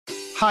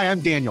Hi,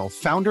 I'm Daniel,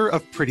 founder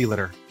of Pretty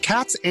Litter.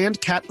 Cats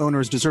and cat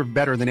owners deserve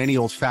better than any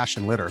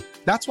old-fashioned litter.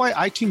 That's why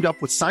I teamed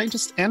up with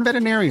scientists and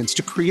veterinarians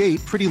to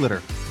create Pretty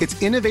Litter.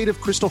 Its innovative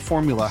crystal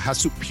formula has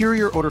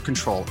superior odor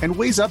control and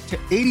weighs up to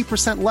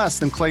 80% less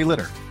than clay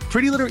litter.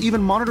 Pretty Litter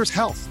even monitors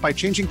health by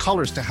changing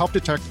colors to help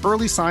detect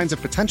early signs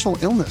of potential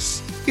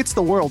illness. It's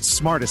the world's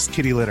smartest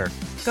kitty litter.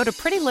 Go to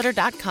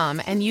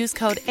prettylitter.com and use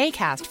code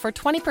ACAST for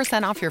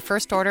 20% off your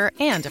first order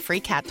and a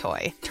free cat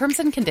toy. Terms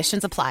and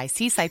conditions apply.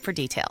 See site for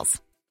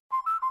details.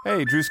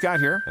 Hey, Drew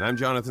Scott here, and I'm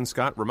Jonathan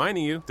Scott,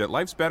 reminding you that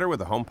life's better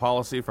with a home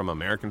policy from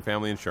American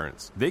Family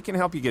Insurance. They can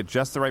help you get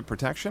just the right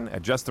protection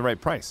at just the right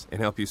price and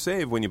help you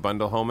save when you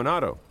bundle home and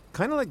auto.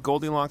 Kind of like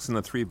Goldilocks and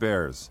the Three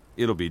Bears.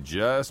 It'll be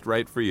just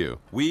right for you.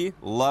 We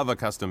love a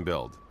custom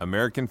build.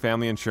 American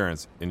Family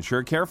Insurance.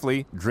 Insure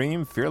carefully,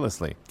 dream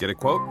fearlessly. Get a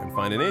quote and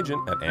find an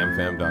agent at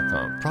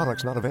amfam.com.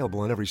 Products not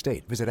available in every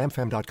state. Visit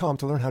amfam.com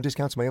to learn how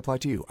discounts may apply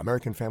to you.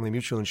 American Family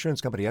Mutual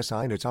Insurance Company, SI,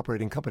 and its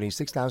operating company,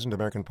 6000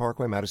 American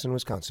Parkway, Madison,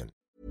 Wisconsin.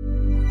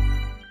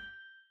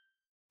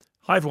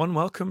 Hi everyone,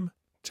 welcome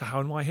to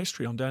How and Why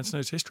History on Dan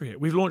Snow's History Hit.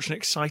 We've launched an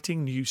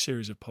exciting new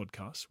series of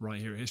podcasts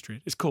right here at History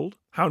Hit. It's called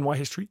How and Why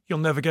History. You'll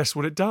never guess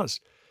what it does.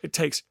 It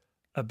takes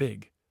a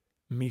big,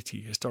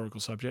 meaty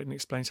historical subject and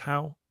explains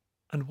how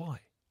and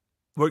why.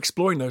 We're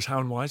exploring those how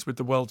and whys with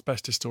the world's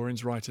best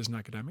historians, writers and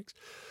academics,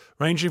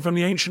 ranging from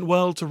the ancient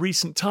world to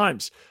recent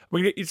times.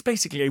 It's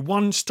basically a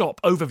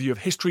one-stop overview of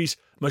history's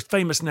most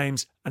famous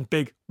names and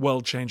big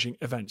world-changing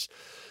events.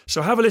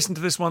 So have a listen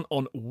to this one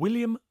on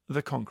William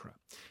the Conqueror.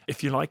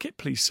 If you like it,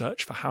 please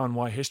search for How and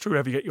Why History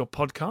wherever you get your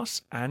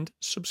podcasts and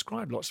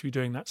subscribe. Lots of you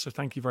doing that, so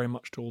thank you very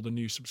much to all the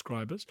new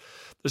subscribers.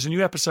 There's a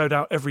new episode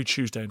out every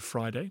Tuesday and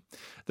Friday.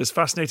 There's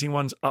fascinating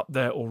ones up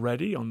there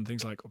already on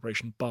things like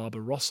Operation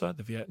Barbarossa,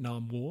 the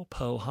Vietnam War,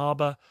 Pearl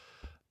Harbor,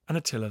 and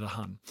Attila the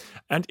Hun.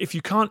 And if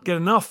you can't get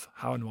enough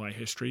How and Why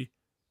History,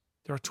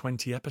 there are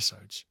 20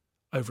 episodes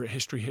over at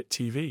History Hit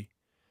TV.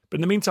 But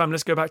in the meantime,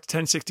 let's go back to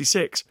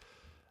 1066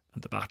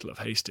 and the Battle of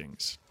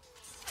Hastings.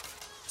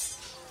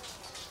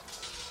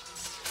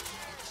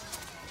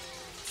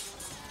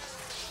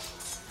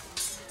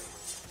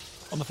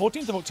 On the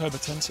 14th of October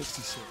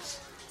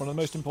 1066, one of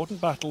the most important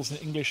battles in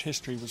English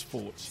history was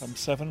fought some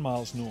 7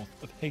 miles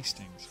north of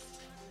Hastings.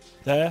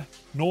 There,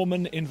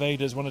 Norman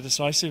invaders won a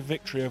decisive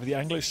victory over the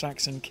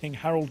Anglo-Saxon King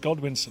Harold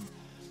Godwinson,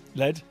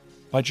 led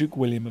by Duke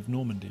William of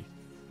Normandy,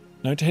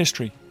 known to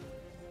history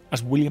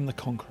as William the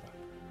Conqueror.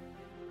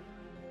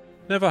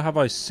 Never have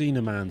I seen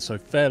a man so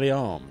fairly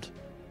armed,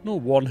 nor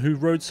one who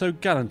rode so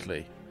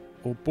gallantly,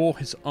 or bore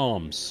his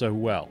arms so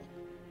well.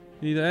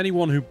 Neither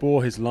anyone who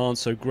bore his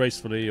lance so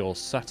gracefully, or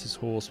sat his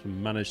horse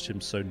and managed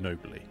him so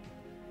nobly.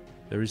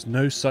 There is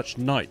no such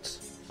knight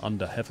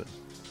under heaven.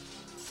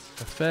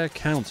 A fair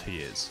count he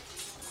is,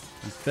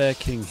 and fair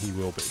king he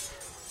will be.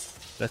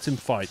 Let him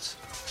fight,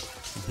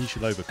 and he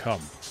shall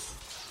overcome.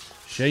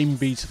 Shame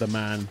be to the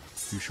man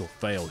who shall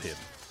fail him.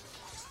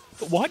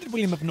 But why did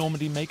William of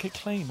Normandy make a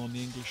claim on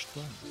the English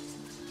throne?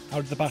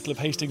 How did the Battle of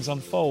Hastings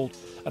unfold?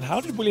 And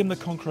how did William the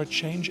Conqueror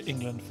change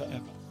England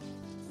forever?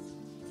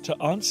 To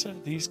answer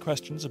these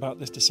questions about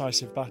this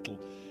decisive battle,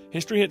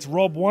 History Hit's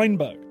Rob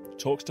Weinberg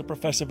talks to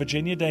Professor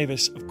Virginia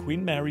Davis of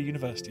Queen Mary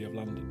University of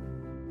London.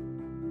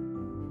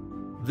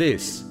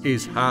 This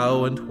is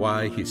How and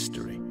Why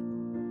History.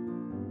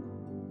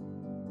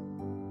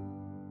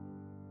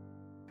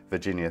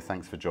 Virginia,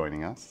 thanks for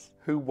joining us.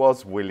 Who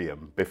was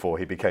William before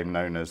he became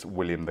known as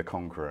William the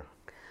Conqueror?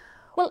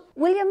 Well,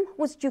 William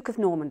was Duke of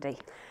Normandy,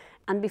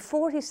 and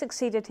before he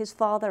succeeded his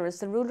father as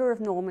the ruler of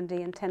Normandy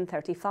in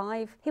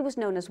 1035, he was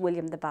known as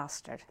William the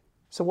Bastard.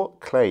 So what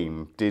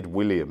claim did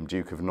William,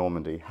 Duke of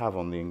Normandy, have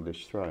on the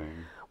English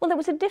throne? Well, there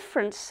was a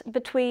difference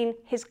between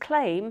his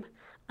claim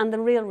and the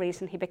real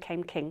reason he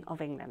became King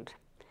of England.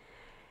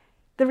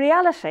 The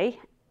reality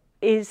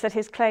is that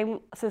his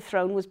claim to the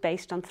throne was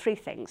based on three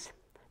things.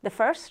 The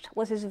first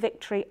was his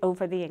victory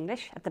over the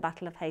English at the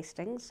Battle of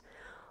Hastings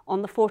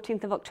on the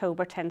 14th of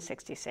October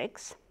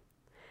 1066.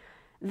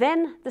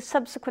 Then the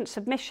subsequent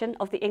submission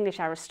of the English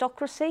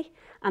aristocracy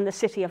and the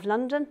City of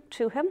London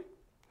to him.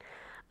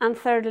 And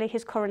thirdly,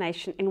 his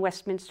coronation in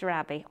Westminster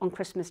Abbey on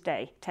Christmas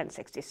Day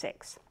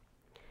 1066.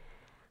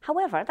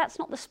 However, that's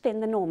not the spin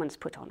the Normans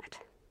put on it.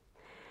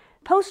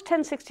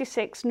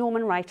 Post-1066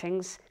 Norman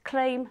writings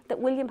claim that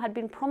William had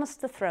been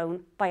promised the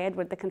throne by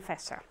Edward the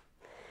Confessor.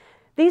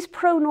 These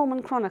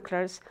pro-Norman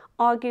chroniclers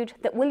argued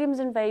that William's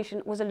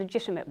invasion was a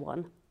legitimate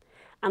one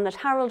and that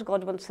Harold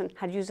Godwinson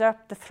had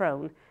usurped the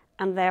throne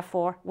and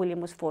therefore William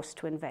was forced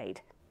to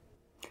invade.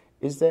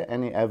 Is there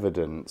any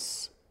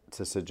evidence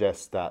to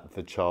suggest that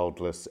the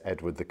childless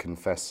Edward the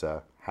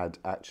Confessor had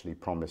actually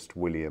promised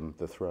William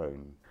the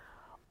throne?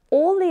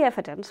 All the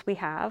evidence we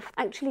have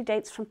actually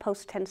dates from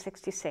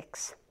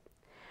post-1066.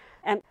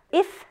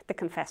 If the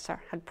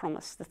Confessor had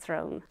promised the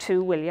throne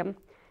to William,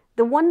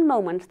 the one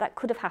moment that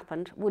could have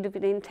happened would have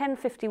been in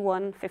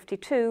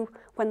 1051-52,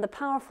 when the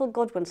powerful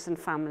Godwinson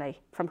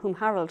family, from whom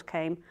Harold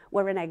came,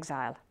 were in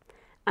exile,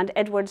 and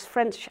Edward's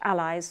French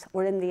allies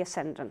were in the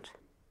ascendant.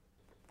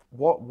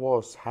 What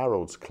was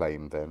Harold's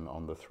claim then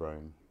on the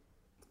throne?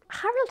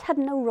 Harold had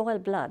no royal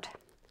blood.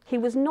 He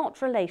was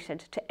not related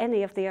to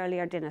any of the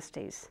earlier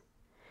dynasties.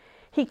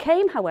 He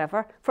came,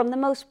 however, from the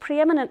most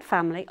preeminent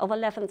family of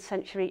 11th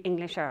century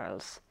English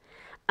earls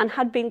and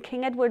had been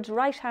King Edward's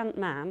right-hand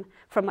man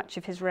for much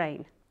of his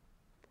reign.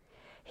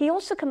 He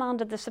also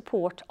commanded the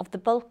support of the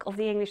bulk of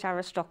the English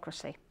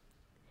aristocracy.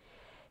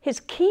 His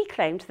key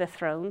claim to the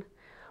throne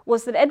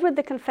was that Edward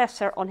the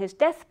Confessor on his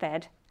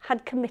deathbed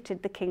had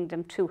committed the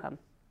kingdom to him.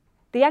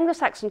 The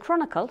Anglo-Saxon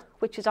Chronicle,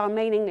 which is our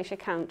main English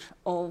account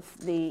of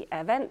the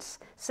events,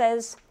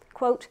 says,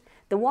 quote,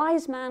 "The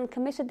wise man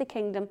committed the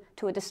kingdom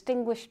to a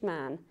distinguished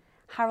man,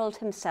 Harold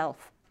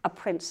himself, a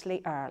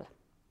princely earl."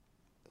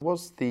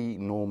 Was the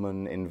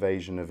Norman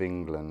invasion of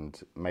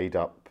England made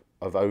up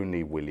of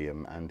only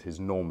William and his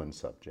Norman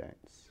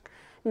subjects?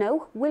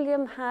 No,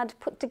 William had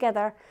put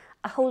together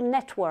a whole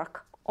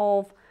network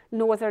of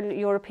Northern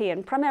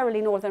European,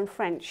 primarily Northern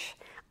French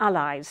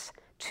allies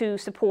to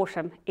support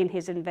him in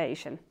his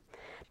invasion.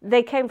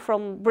 They came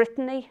from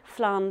Brittany,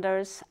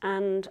 Flanders,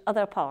 and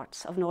other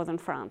parts of northern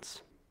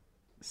France.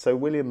 So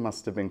William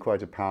must have been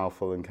quite a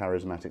powerful and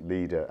charismatic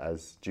leader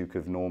as Duke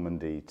of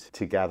Normandy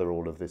to gather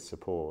all of this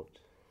support.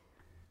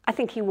 I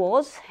think he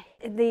was.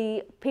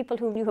 The people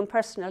who knew him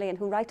personally and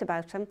who write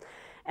about him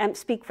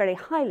speak very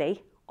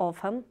highly of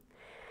him.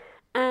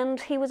 And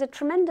he was a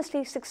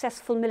tremendously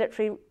successful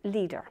military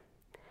leader.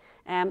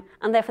 And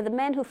therefore the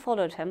men who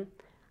followed him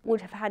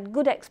would have had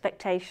good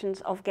expectations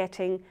of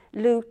getting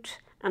loot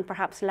and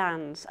perhaps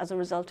lands as a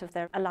result of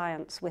their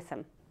alliance with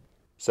him.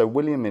 So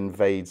William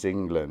invades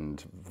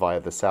England via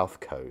the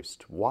south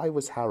coast. Why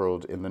was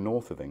Harold in the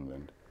north of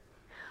England?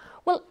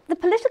 Well, the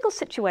political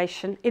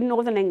situation in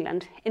northern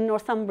England, in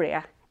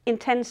Northumbria, in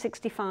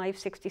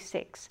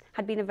 1065-66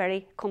 had been a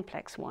very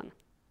complex one.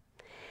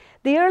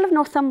 The Earl of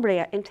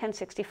Northumbria in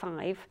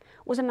 1065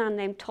 was a man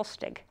named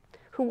Tostig,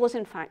 who was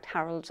in fact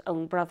Harold's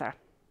own brother.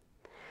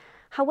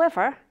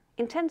 However,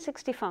 in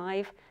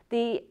 1065,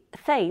 the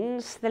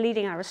Thanes, the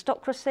leading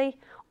aristocracy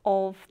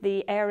of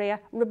the area,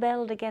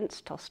 rebelled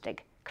against Tostig,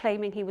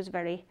 claiming he was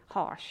very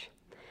harsh.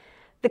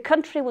 The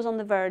country was on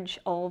the verge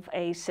of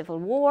a civil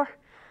war,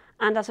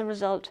 and as a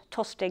result,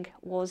 Tostig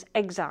was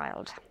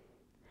exiled.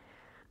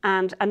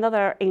 And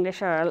another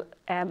English earl,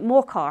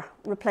 Morcar,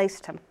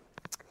 replaced him.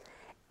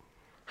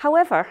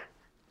 However,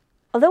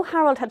 although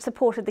Harold had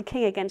supported the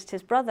king against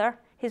his brother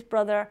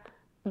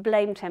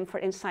blamed him for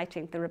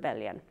inciting the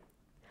rebellion.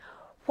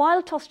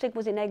 While Tostig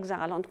was in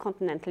exile on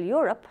continental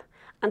Europe,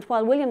 and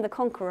while William the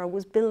Conqueror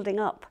was building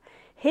up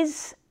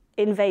his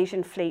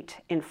invasion fleet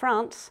in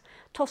France,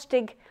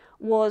 Tostig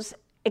was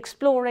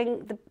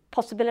exploring the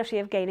possibility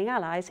of gaining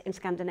allies in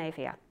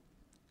Scandinavia.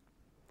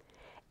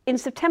 In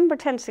September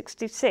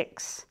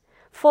 1066,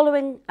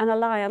 following an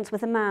alliance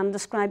with a man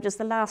described as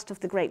the last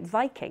of the great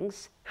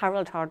Vikings,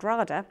 Harald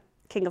Hardrada,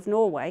 King of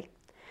Norway,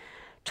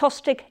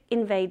 Tostig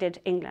invaded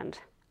England,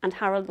 and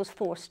Harold was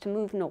forced to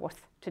move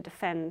north to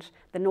defend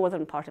the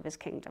northern part of his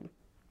kingdom.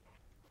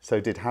 So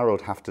did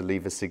Harold have to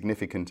leave a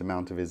significant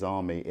amount of his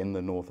army in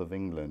the north of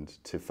England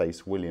to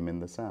face William in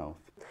the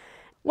south?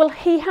 Well,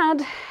 he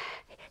had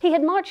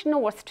marched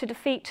north to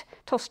defeat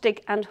Tostig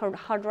and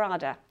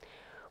Hardrada,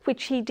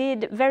 which he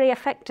did very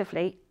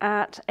effectively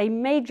at a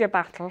major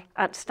battle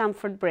at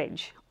Stamford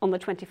Bridge on the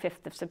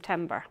 25th of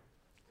September.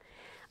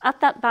 At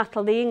that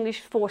battle, the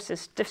English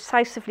forces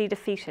decisively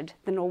defeated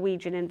the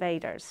Norwegian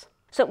invaders.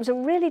 So it was a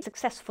really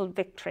successful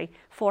victory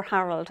for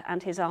Harold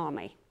and his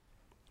army.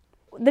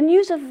 The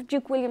news of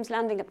Duke William's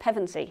landing at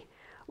Pevensey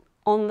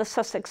on the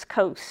Sussex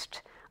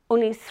coast,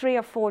 only 3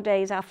 or 4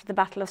 days after the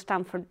Battle of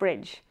Stamford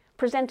Bridge,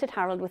 presented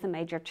Harold with a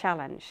major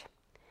challenge.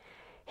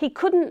 He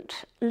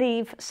couldn't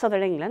leave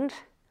southern England,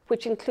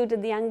 which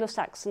included the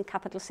Anglo-Saxon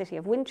capital city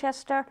of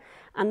Winchester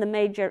and the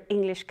major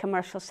English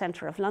commercial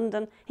centre of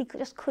London. He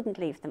just couldn't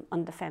leave them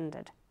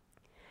undefended.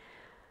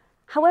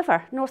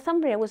 However,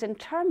 Northumbria was in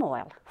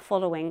turmoil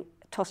following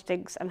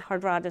Tostig's and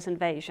Hardrada's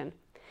invasion.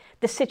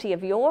 The city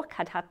of York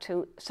had had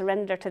to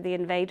surrender to the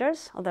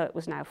invaders, although it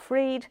was now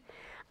freed,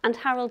 and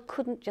Harold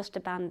couldn't just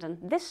abandon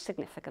this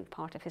significant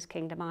part of his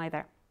kingdom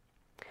either.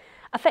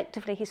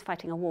 Effectively, he's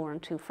fighting a war on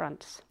 2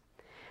 fronts.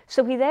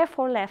 So he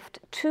therefore left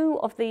 2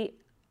 of the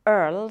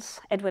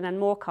earls, Edwin and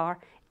Morcar,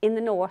 in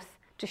the north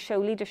to show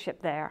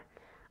leadership there,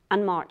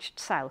 and marched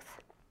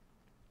south.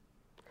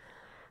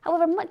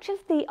 However, much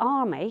of the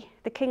army,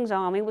 the king's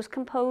army, was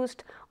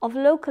composed of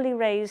locally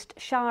raised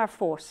shire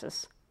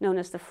forces, known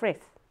as the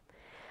Frith.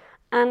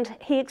 And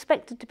he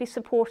expected to be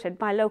supported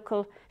by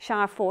local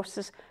shire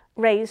forces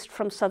raised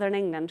from southern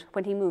England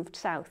when he moved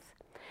south.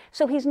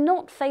 So he's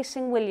not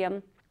facing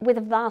William with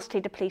a vastly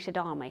depleted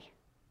army.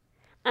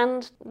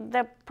 And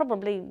they're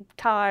probably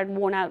tired,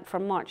 worn out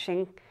from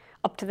marching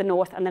up to the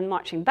north and then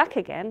marching back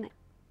again.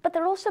 But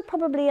they're also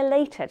probably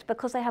elated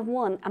because they have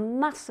won a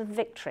massive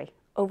victory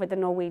over the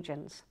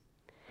Norwegians.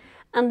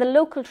 And the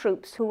local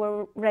troops who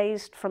were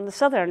raised from the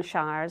southern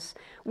shires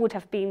would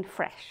have been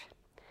fresh.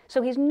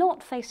 So he's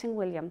not facing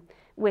William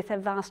with a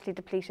vastly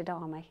depleted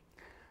army.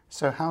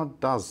 So how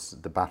does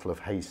the Battle of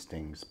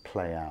Hastings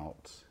play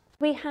out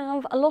We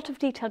have a lot of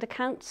detailed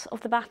accounts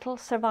of the battle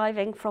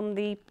surviving from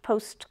the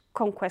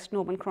post-conquest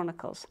Norman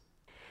chronicles.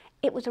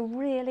 It was a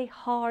really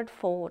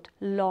hard-fought,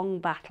 long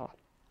battle.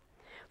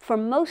 For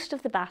most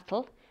of the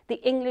battle,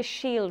 the English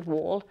shield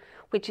wall,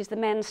 which is the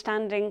men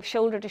standing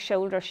shoulder to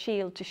shoulder,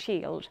 shield to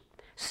shield,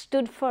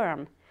 stood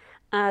firm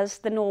as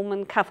the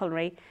Norman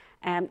cavalry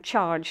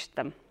charged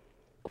them,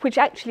 which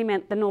actually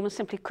meant the Normans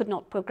simply could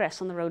not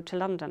progress on the road to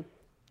London.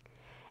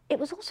 It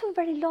was also a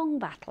very long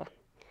battle.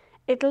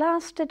 It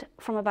lasted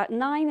from about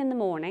 9 in the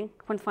morning,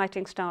 when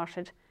fighting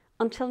started,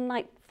 until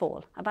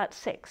nightfall, about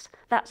 6.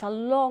 That's a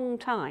long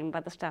time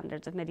by the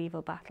standards of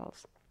medieval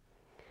battles.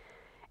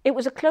 It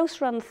was a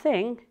close-run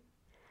thing,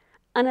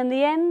 and in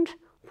the end,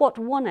 what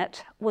won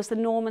it was the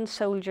Norman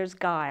soldiers'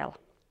 guile.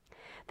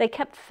 They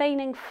kept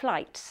feigning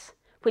flights,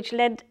 which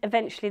led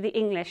eventually the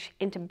English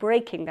into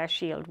breaking their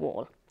shield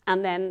wall,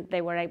 and then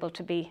they were able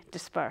to be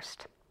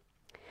dispersed.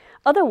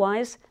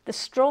 Otherwise, the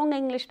strong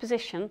English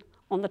position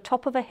on the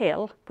top of a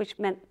hill, which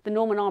meant the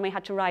Norman army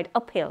had to ride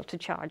uphill to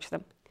charge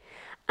them,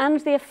 and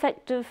the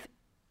effective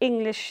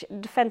English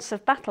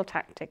defensive battle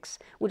tactics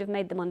would have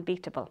made them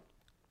unbeatable.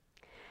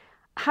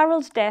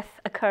 Harold's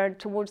death occurred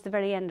towards the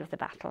very end of the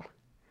battle.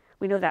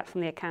 We know that from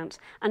the accounts,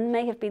 and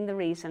may have been the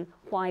reason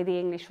why the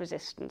English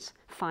resistance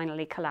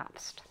finally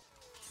collapsed.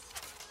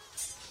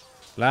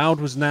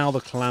 Loud was now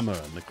the clamour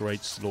and the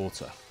great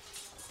slaughter.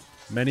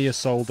 Many a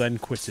soul then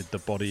quitted the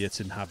body it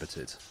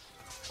inhabited.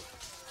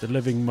 The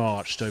living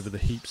marched over the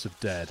heaps of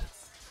dead,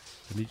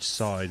 and each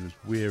side was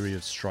weary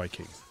of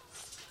striking.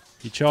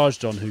 He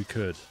charged on who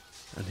could,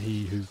 and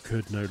he who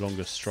could no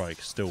longer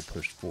strike still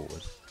pushed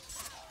forward.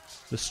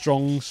 The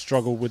strong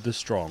struggled with the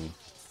strong.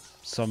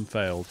 Some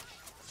failed,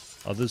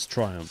 others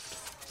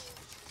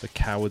triumphed. The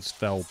cowards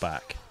fell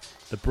back,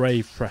 the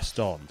brave pressed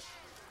on,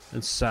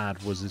 and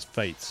sad was his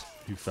fate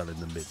who fell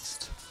in the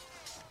midst,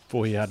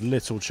 for he had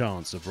little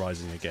chance of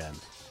rising again.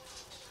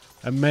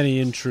 And many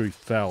in truth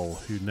fell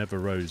who never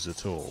rose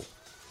at all,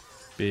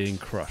 being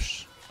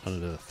crushed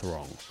under the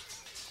throng.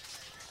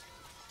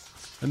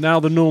 And now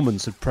the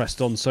Normans had pressed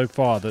on so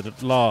far that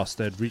at last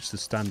they had reached the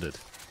standard.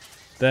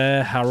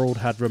 There Harold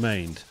had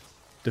remained,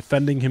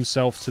 defending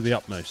himself to the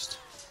utmost,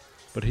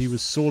 but he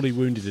was sorely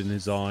wounded in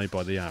his eye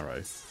by the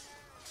arrow,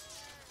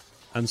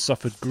 and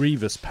suffered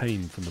grievous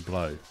pain from the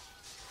blow.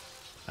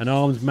 An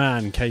armed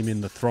man came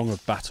in the throng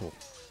of battle,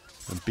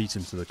 and beat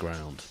him to the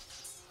ground.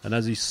 And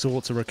as he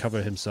sought to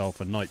recover himself,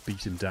 a knight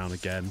beat him down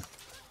again,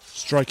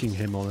 striking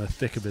him on the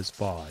thick of his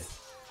thigh,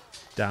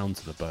 down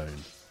to the bone.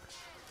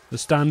 The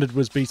standard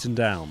was beaten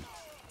down,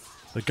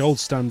 the gold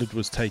standard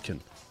was taken,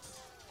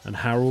 and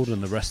Harold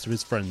and the rest of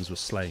his friends were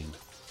slain.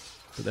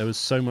 But there was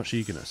so much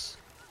eagerness,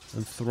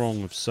 and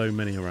throng of so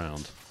many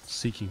around,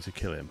 seeking to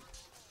kill him,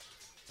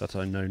 that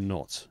I know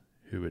not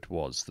who it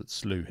was that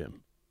slew him.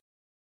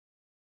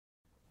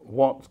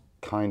 What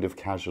kind of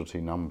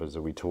casualty numbers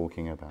are we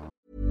talking about?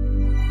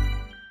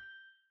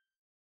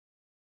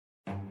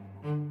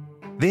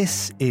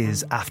 This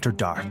is After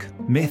Dark,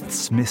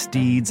 myths,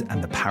 misdeeds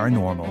and the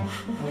paranormal.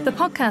 The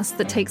podcast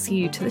that takes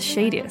you to the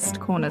shadiest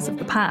corners of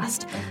the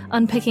past,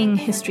 unpicking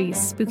history's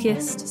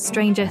spookiest,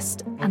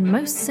 strangest and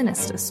most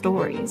sinister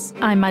stories.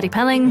 I'm Maddie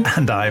Pelling.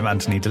 And I'm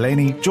Anthony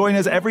Delaney. Join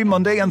us every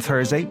Monday and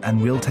Thursday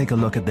and we'll take a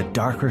look at the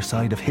darker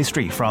side of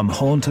history, from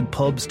haunted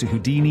pubs to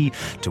Houdini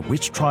to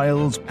witch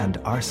trials and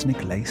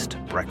arsenic-laced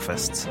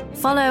breakfasts.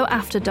 Follow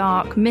After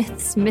Dark,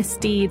 myths,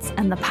 misdeeds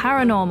and the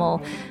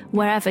paranormal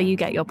wherever you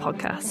get your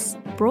podcasts.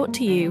 Brought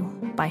to you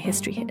by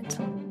History Hit.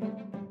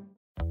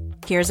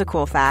 Here's a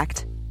cool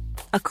fact.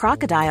 A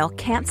crocodile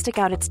can't stick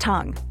out its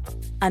tongue.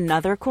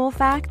 Another cool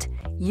fact,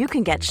 you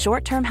can get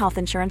short-term health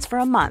insurance for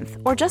a month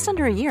or just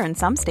under a year in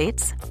some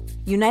states.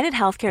 United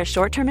Healthcare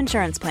short-term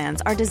insurance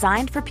plans are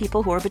designed for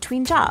people who are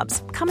between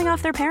jobs, coming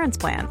off their parents'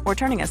 plan, or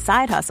turning a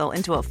side hustle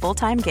into a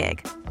full-time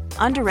gig.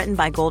 Underwritten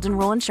by Golden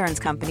Rule Insurance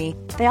Company,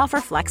 they offer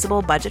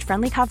flexible,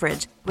 budget-friendly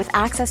coverage with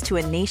access to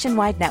a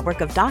nationwide network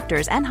of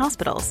doctors and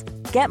hospitals.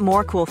 Get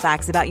more cool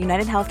facts about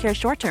United Healthcare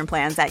short-term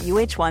plans at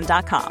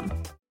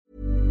uh1.com.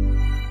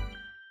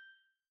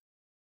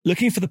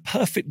 Looking for the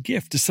perfect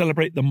gift to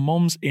celebrate the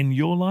moms in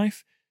your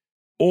life?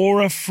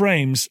 Aura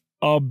frames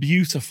are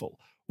beautiful,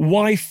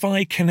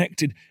 Wi-Fi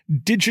connected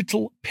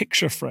digital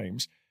picture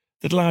frames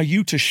that allow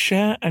you to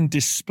share and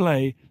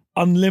display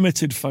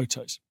unlimited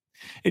photos.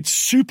 It's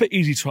super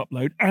easy to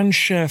upload and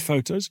share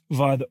photos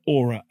via the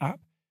Aura app.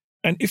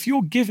 And if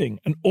you're giving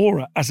an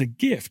Aura as a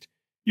gift,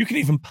 you can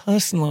even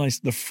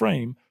personalize the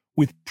frame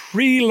with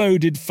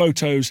preloaded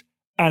photos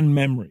and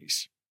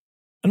memories.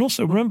 And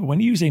also remember, when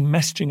using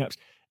messaging apps,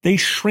 they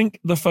shrink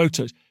the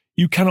photos.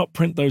 You cannot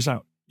print those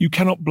out. You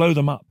cannot blow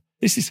them up.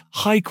 This is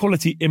high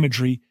quality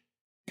imagery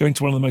going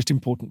to one of the most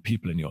important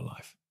people in your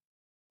life.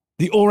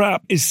 The Aura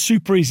app is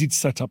super easy to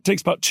set up. It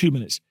takes about 2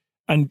 minutes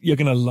and you're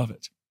going to love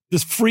it.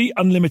 There's free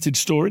unlimited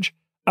storage,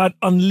 add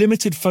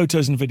unlimited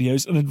photos and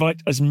videos, and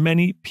invite as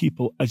many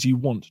people as you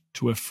want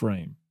to a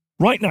frame.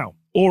 Right now,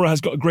 Aura has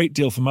got a great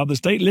deal for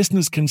Mother's Day.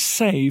 Listeners can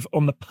save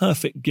on the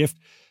perfect gift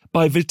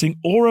by visiting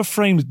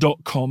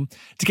auraframes.com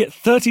to get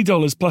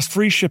 $30 plus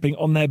free shipping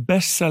on their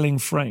best-selling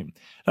frame.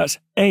 That's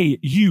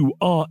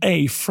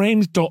AURA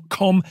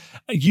frames.com.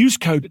 Use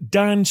code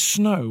Dan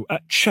Snow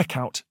at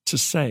checkout to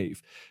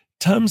save.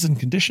 Terms and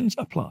conditions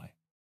apply.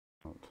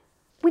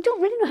 We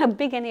don't really know how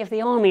big any of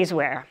the armies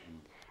were.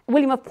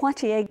 William of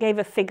Poitiers gave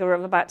a figure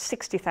of about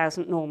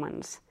 60,000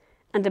 Normans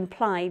and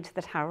implied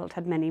that Harold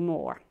had many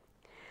more.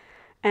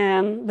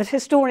 But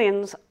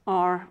historians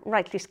are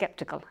rightly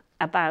sceptical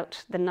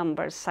about the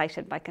numbers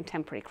cited by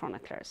contemporary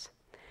chroniclers.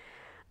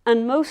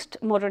 And most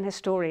modern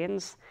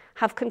historians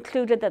have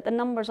concluded that the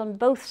numbers on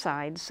both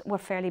sides were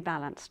fairly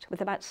balanced,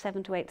 with about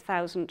 7,000 to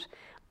 8,000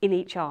 in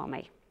each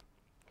army.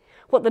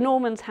 What the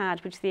Normans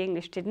had, which the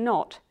English did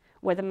not,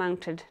 were the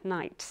mounted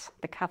knights,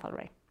 the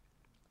cavalry.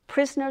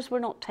 Prisoners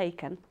were not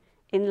taken,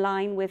 in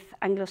line with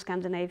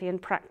Anglo-Scandinavian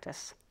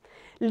practice.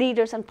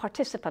 Leaders and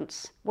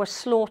participants were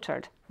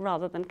slaughtered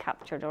rather than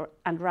captured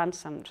and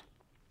ransomed.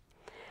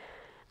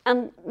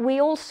 And we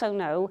also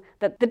know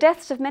that the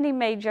deaths of many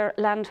major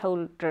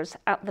landholders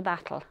at the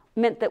battle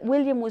meant that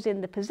William was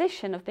in the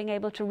position of being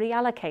able to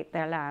reallocate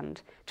their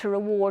land to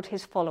reward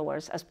his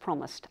followers as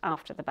promised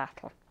after the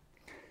battle.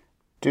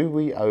 Do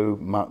we owe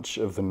much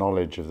of the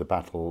knowledge of the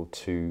battle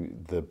to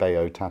the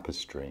Bayeux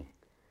Tapestry?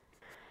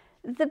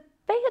 The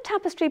Bayeux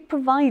Tapestry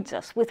provides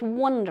us with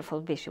wonderful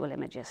visual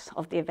images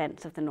of the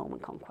events of the Norman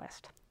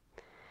conquest.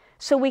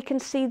 So we can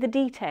see the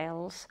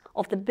details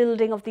of the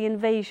building of the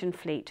invasion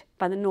fleet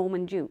by the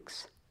Norman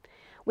dukes.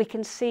 We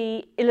can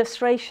see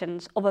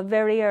illustrations of a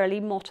very early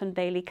Motte and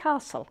Bailey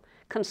castle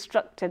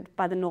constructed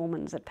by the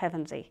Normans at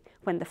Pevensey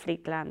when the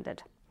fleet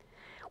landed.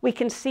 We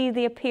can see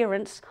the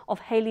appearance of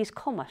Halley's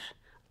Comet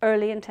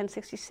early in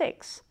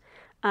 1066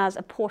 as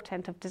a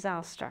portent of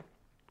disaster.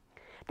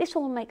 This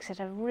all makes it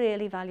a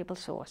really valuable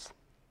source.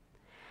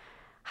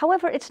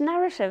 However, its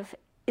narrative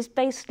is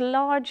based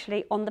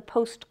largely on the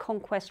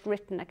post-conquest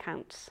written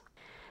accounts,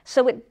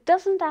 so it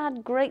doesn't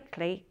add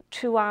greatly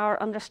to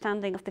our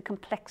understanding of the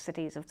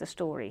complexities of the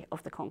story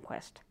of the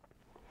conquest.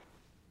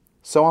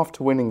 So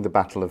after winning the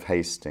Battle of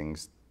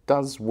Hastings,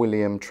 does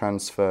William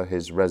transfer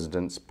his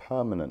residence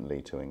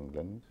permanently to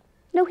England?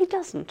 No, he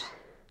doesn't.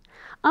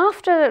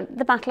 After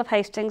the Battle of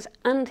Hastings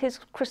and his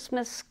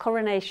Christmas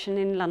coronation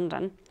in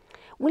London,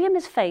 William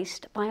is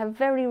faced by a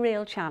very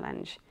real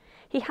challenge.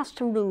 He has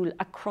to rule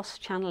a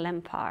cross-channel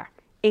empire,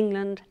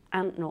 England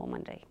and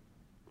Normandy.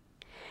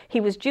 He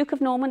was Duke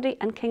of Normandy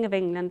and King of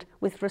England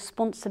with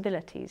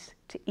responsibilities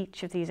to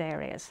each of these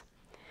areas.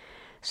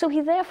 So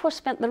he therefore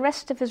spent the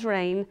rest of his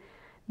reign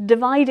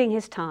dividing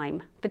his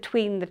time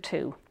between the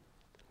two.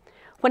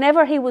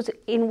 Whenever he was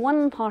in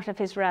one part of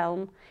his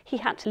realm, he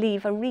had to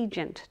leave a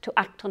regent to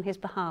act on his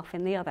behalf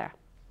in the other.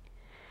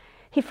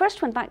 He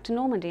first went back to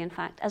Normandy, in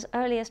fact, as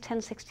early as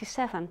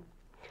 1067,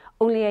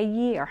 only a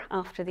year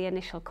after the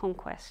initial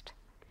conquest.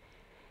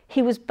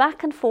 He was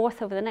back and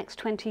forth over the next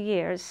 20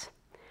 years,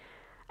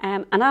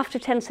 and after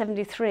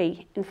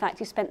 1073, in fact,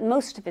 he spent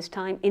most of his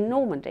time in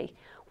Normandy,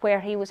 where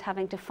he was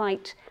having to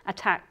fight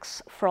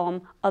attacks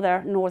from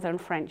other northern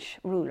French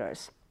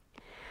rulers.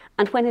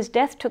 And when his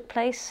death took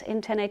place in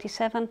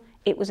 1087,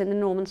 it was in the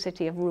Norman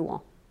city of Rouen.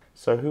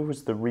 So who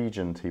was the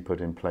regent he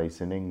put in place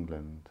in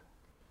England?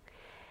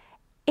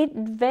 It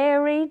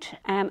varied.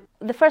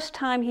 The first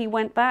time he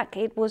went back,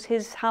 it was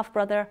his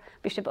half-brother,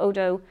 Bishop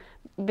Odo,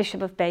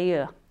 Bishop of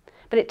Bayeux.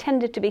 But it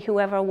tended to be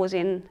whoever was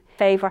in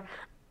favour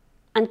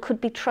and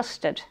could be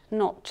trusted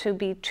not to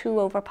be too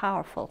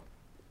overpowerful.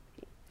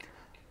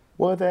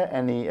 Were there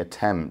any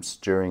attempts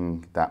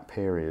during that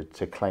period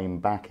to claim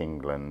back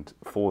England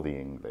for the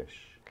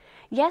English?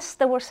 Yes,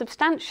 there were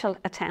substantial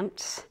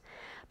attempts,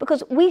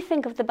 because we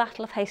think of the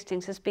Battle of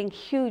Hastings as being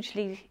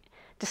hugely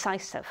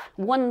decisive.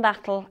 One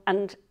battle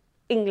and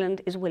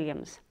England is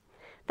William's.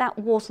 That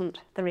wasn't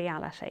the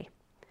reality.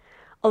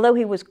 Although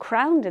he was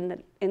crowned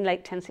in late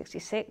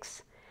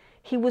 1066,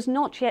 he was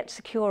not yet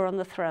secure on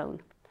the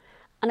throne.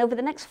 And over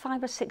the next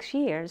 5 or 6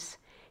 years,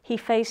 he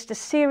faced a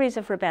series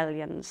of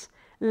rebellions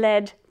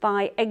led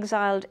by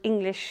exiled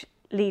English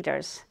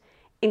leaders,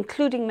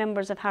 including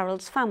members of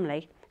Harold's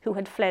family who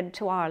had fled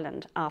to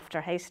Ireland after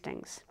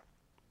Hastings.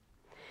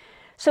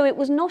 So it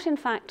was not, in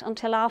fact,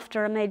 until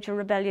after a major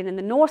rebellion in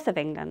the north of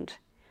England,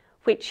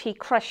 which he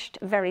crushed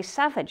very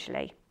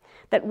savagely,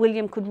 that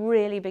William could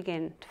really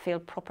begin to feel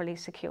properly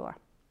secure.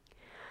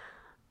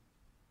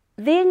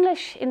 The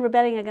English, in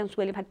rebelling against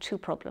William, had two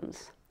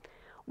problems.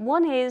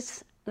 One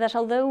is that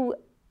although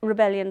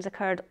rebellions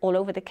occurred all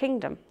over the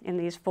kingdom in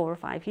these 4 or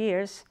 5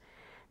 years,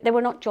 they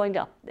were not joined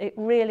up. It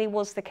really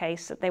was the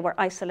case that they were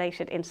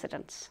isolated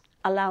incidents,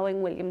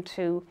 allowing William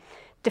to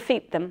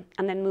defeat them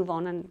and then move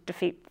on and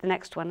defeat the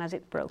next one as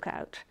it broke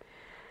out.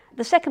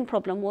 The second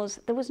problem was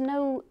there was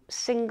no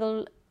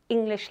single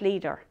English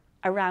leader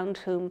around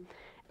whom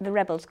the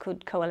rebels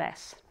could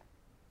coalesce.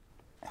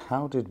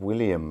 How did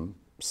William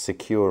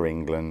secure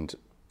England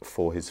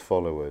for his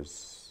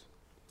followers?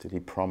 Did he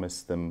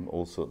promise them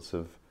all sorts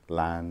of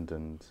land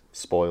and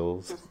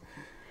spoils?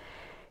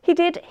 He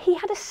did. He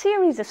had a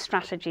series of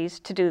strategies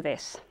to do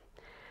this.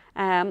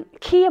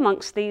 Key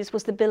amongst these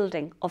was the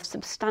building of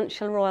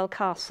substantial royal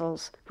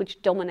castles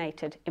which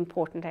dominated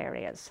important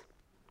areas.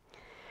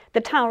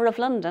 The Tower of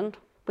London,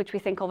 which we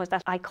think of as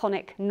that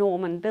iconic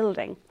Norman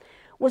building,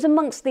 was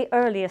amongst the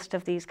earliest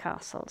of these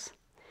castles.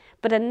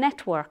 But a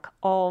network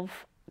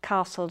of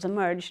castles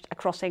emerged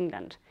across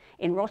England,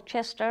 in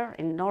Rochester,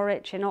 in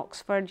Norwich, in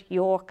Oxford,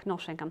 York,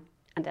 Nottingham,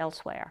 and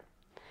elsewhere.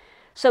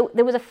 So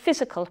there was a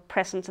physical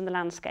presence in the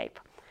landscape,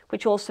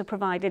 which also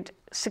provided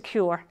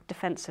secure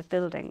defensive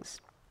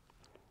buildings.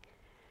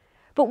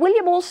 But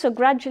William also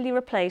gradually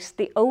replaced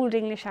the old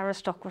English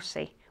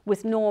aristocracy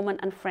with Norman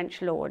and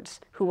French lords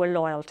who were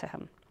loyal to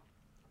him.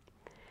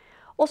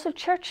 Also,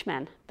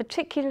 churchmen,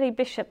 particularly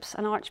bishops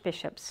and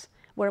archbishops,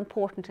 were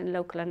important in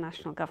local and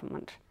national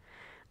government.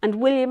 And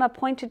William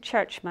appointed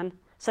churchmen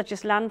such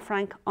as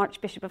Lanfranc,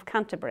 Archbishop of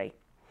Canterbury,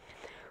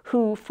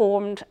 who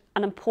formed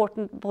an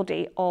important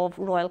body of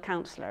royal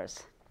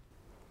councillors.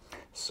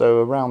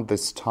 So around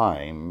this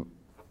time,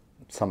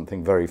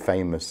 something very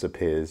famous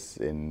appears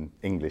in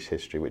English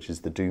history, which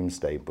is the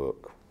Domesday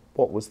Book.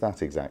 What was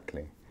that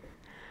exactly?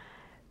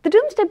 The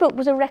Domesday Book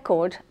was a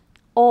record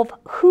of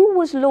who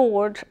was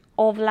lord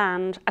of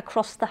land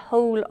across the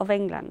whole of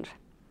England,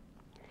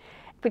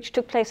 which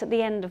took place at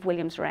the end of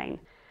William's reign.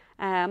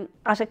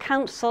 At a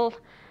council,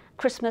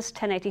 Christmas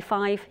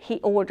 1085, he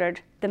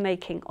ordered the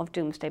making of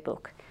Domesday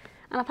Book.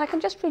 And if I can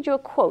just read you a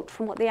quote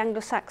from what the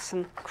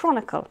Anglo-Saxon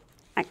Chronicle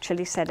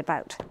actually said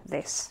about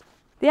this.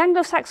 The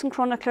Anglo-Saxon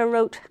chronicler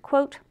wrote,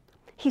 quote,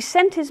 "He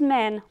sent his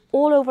men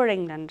all over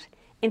England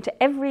into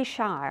every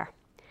shire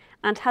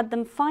and had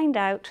them find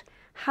out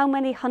how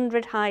many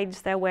hundred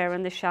hides there were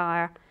in the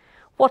shire,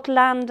 what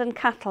land and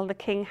cattle the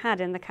king had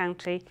in the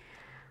county,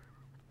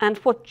 and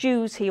what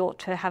dues he ought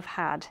to have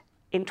had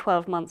in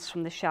 12 months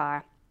from the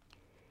shire.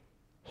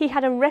 He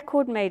had a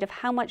record made of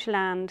how much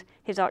land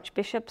his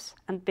archbishops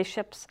and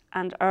bishops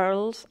and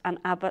earls and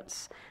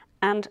abbots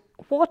and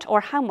what or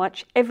how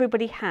much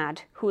everybody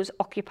had who was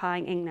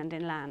occupying England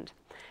in land."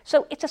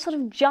 So it's a sort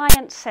of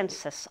giant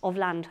census of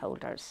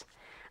landholders.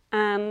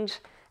 And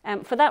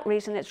for that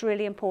reason, it's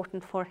really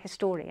important for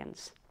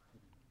historians.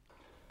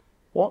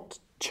 What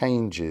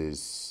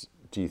changes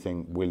do you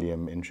think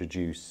William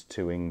introduced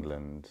to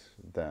England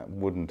that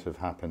wouldn't have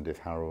happened if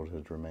Harold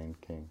had remained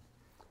king?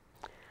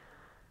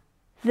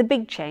 The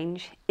big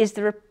change is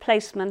the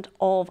replacement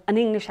of an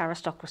English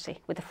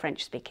aristocracy with a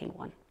French-speaking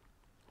one.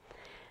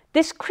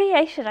 This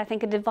created, I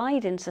think, a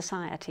divide in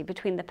society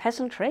between the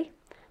peasantry,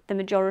 the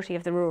majority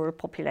of the rural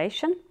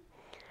population,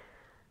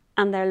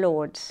 and their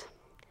lords.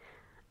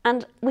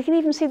 And we can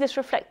even see this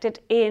reflected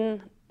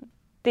in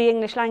the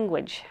English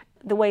language,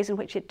 the ways in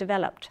which it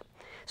developed.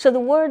 So the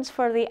words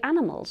for the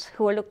animals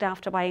who were looked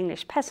after by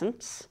English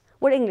peasants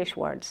were English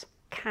words: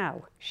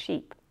 cow,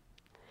 sheep.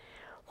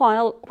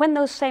 While when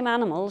those same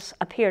animals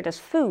appeared as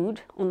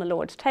food on the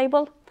Lord's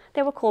table,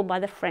 they were called by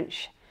the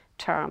French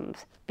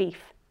terms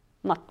beef,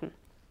 mutton.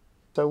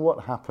 So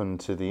what happened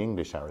to the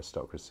English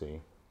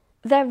aristocracy?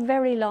 They're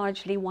very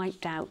largely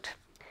wiped out.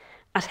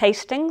 At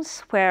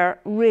Hastings, where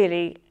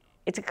really,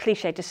 it's a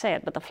cliche to say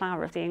it, but the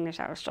flower of the English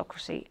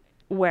aristocracy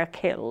were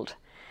killed.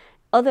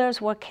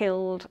 Others were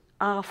killed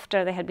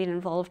after they had been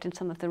involved in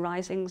some of the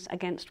risings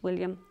against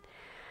William.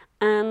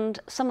 And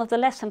some of the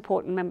less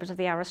important members of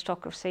the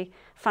aristocracy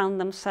found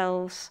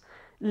themselves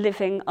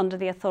living under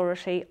the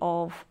authority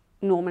of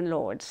Norman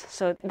lords.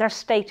 So their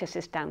status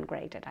is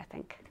downgraded, I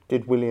think.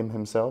 Did William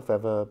himself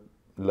ever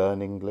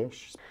learn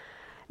English?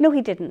 No,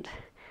 he didn't.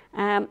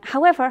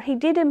 However, he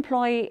did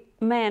employ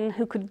men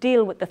who could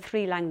deal with the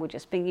three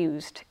languages being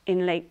used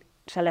in late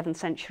 11th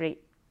century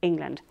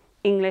England: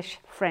 English,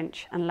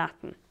 French, and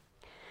Latin.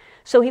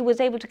 So he was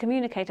able to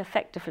communicate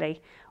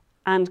effectively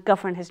and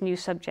govern his new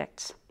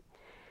subjects.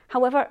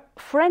 However,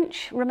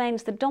 French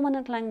remains the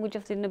dominant language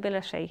of the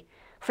nobility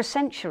for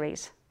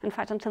centuries, in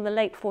fact until the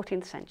late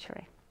 14th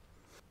century.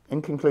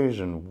 In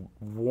conclusion,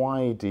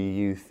 why do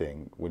you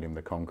think William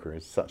the Conqueror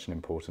is such an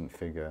important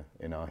figure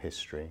in our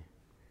history?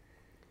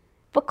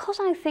 Because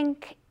I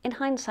think, in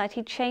hindsight,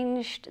 he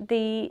changed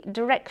the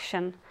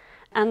direction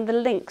and the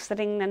links that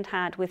England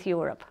had with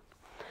Europe.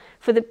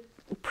 For the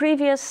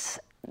previous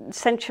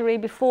century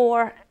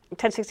before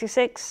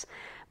 1066,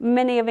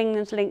 many of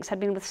England's links had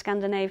been with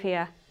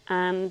Scandinavia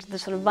and the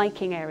sort of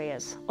Viking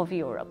areas of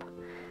Europe.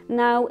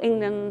 Now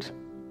England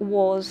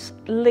was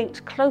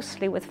linked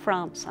closely with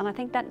France, and I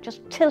think that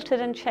just tilted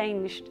and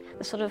changed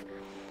the sort of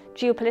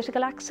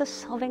geopolitical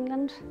axis of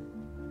England.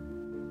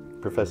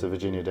 Professor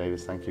Virginia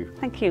Davis, thank you.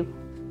 Thank you.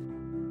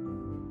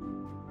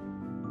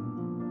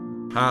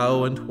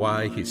 How and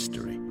Why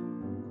History.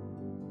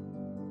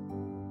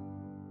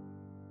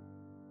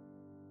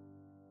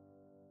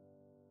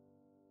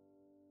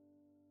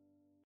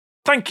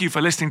 Thank you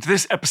for listening to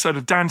this episode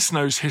of Dan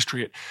Snow's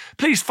History It.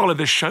 Please follow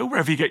this show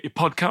wherever you get your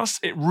podcasts.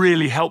 It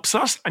really helps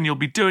us, and you'll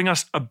be doing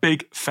us a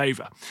big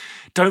favour.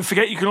 Don't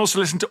forget, you can also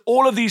listen to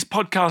all of these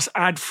podcasts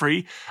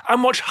ad-free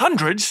and watch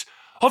hundreds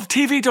of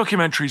TV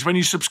documentaries when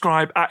you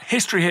subscribe at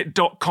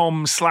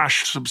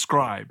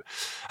historyhit.com/subscribe.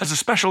 As a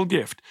special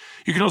gift,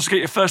 you can also get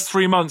your first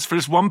 3 months for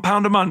just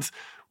 £1 a month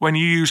when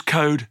you use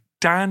code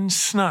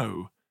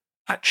DANSNOW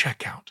at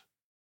checkout.